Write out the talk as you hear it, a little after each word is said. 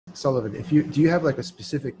Sullivan, do you have like a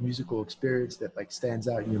specific musical experience that like stands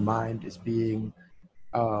out in your mind as being,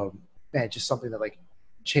 man, just something that like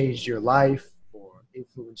changed your life or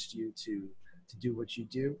influenced you to do what you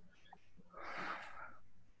do?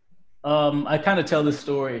 I kind of tell this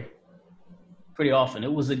story pretty often.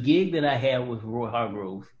 It was a gig that I had with Roy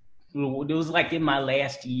Hargrove. It was like in my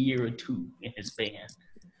last year or two in his band.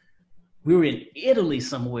 We were in Italy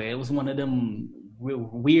somewhere. It was one of them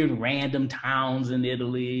weird random towns in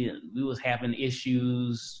Italy. And we was having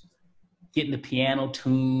issues getting the piano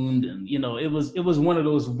tuned. And, you know, it was one of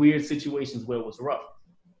those weird situations where it was rough.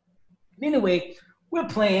 Anyway, we're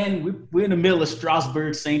playing. We're in the middle of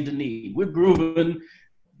Strasbourg, Saint Denis. We're grooving.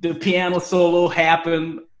 The piano solo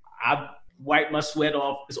happened. I wiped my sweat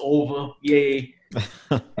off. It's over. Yay.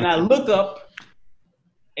 And I look up,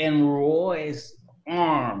 and Roy's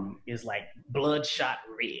arm is like bloodshot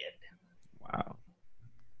red. Wow.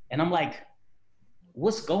 And I'm like,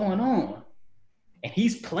 what's going on? And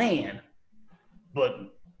he's playing, but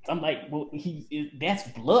I'm like, well, that's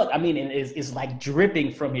blood. I mean, it's like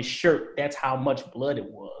dripping from his shirt. That's how much blood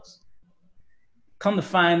it was. Come to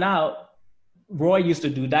find out, Roy used to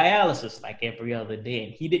do dialysis like every other day,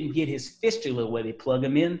 and he didn't get his fistula where they plug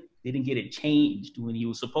him in. They didn't get it changed when he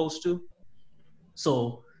was supposed to.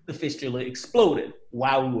 So the fistula exploded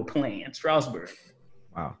while we were playing Strasbourg.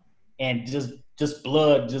 Wow. And just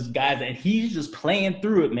blood, just guys, and he's just playing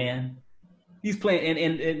through it, man. He's playing,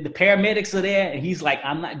 and the paramedics are there, and he's like,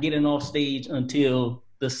 I'm not getting off stage until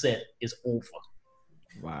the set is over.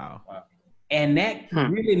 Wow. And that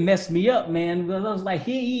really messed me up, man, because I was like,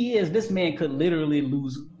 here he is. This man could literally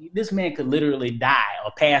die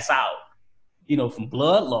or pass out, you know, from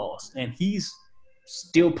blood loss, and he's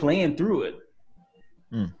still playing through it.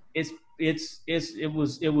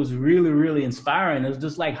 It was really, really inspiring. It was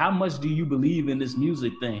just like, how much do you believe in this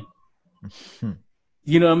music thing?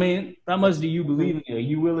 You know what I mean? How much do you believe in it? Are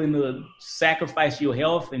you willing to sacrifice your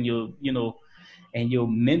health and your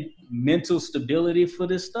mental stability for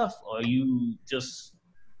this stuff? Or are you just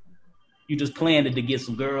playing it to get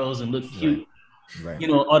some girls and look cute? Right. You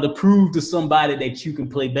know, or to prove to somebody that you can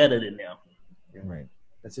play better than them. Right.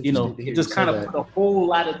 That's You know, it just kind of put a whole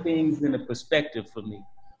lot of things in a perspective for me.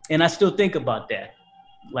 And I still think about that.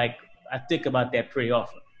 Like, I think about that pretty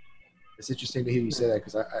often. It's interesting to hear you say that,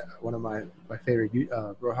 because one of my favorite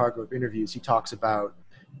Roy Hargrove interviews, he talks about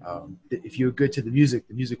if you're good to the music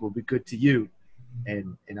will be good to you.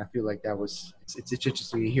 And I feel like it's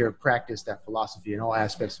interesting to hear him practice that philosophy in all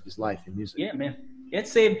aspects of his life in music. Yeah, man.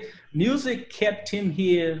 Music kept him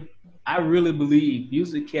here. I really believe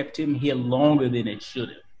music kept him here longer than it should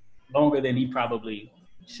have. Longer than he probably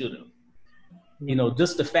should have. You know,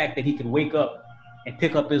 just the fact that he could wake up and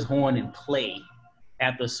pick up his horn and play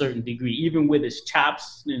after a certain degree, even with his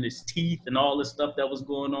chops and his teeth and all the stuff that was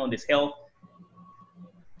going on, his health,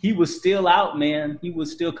 he was still out, man. He would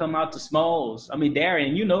still come out to Smalls. I mean,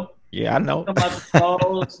 Darrian, you know. Yeah, I know. Come out to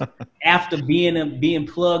Smalls after being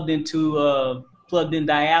plugged in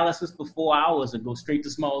dialysis for 4 hours and go straight to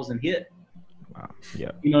Smalls and hit. Wow.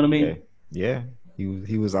 Yeah. You know what I mean? Yeah.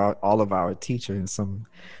 He was all of our teacher in some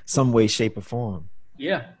way, shape, or form.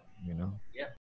 Yeah. You know.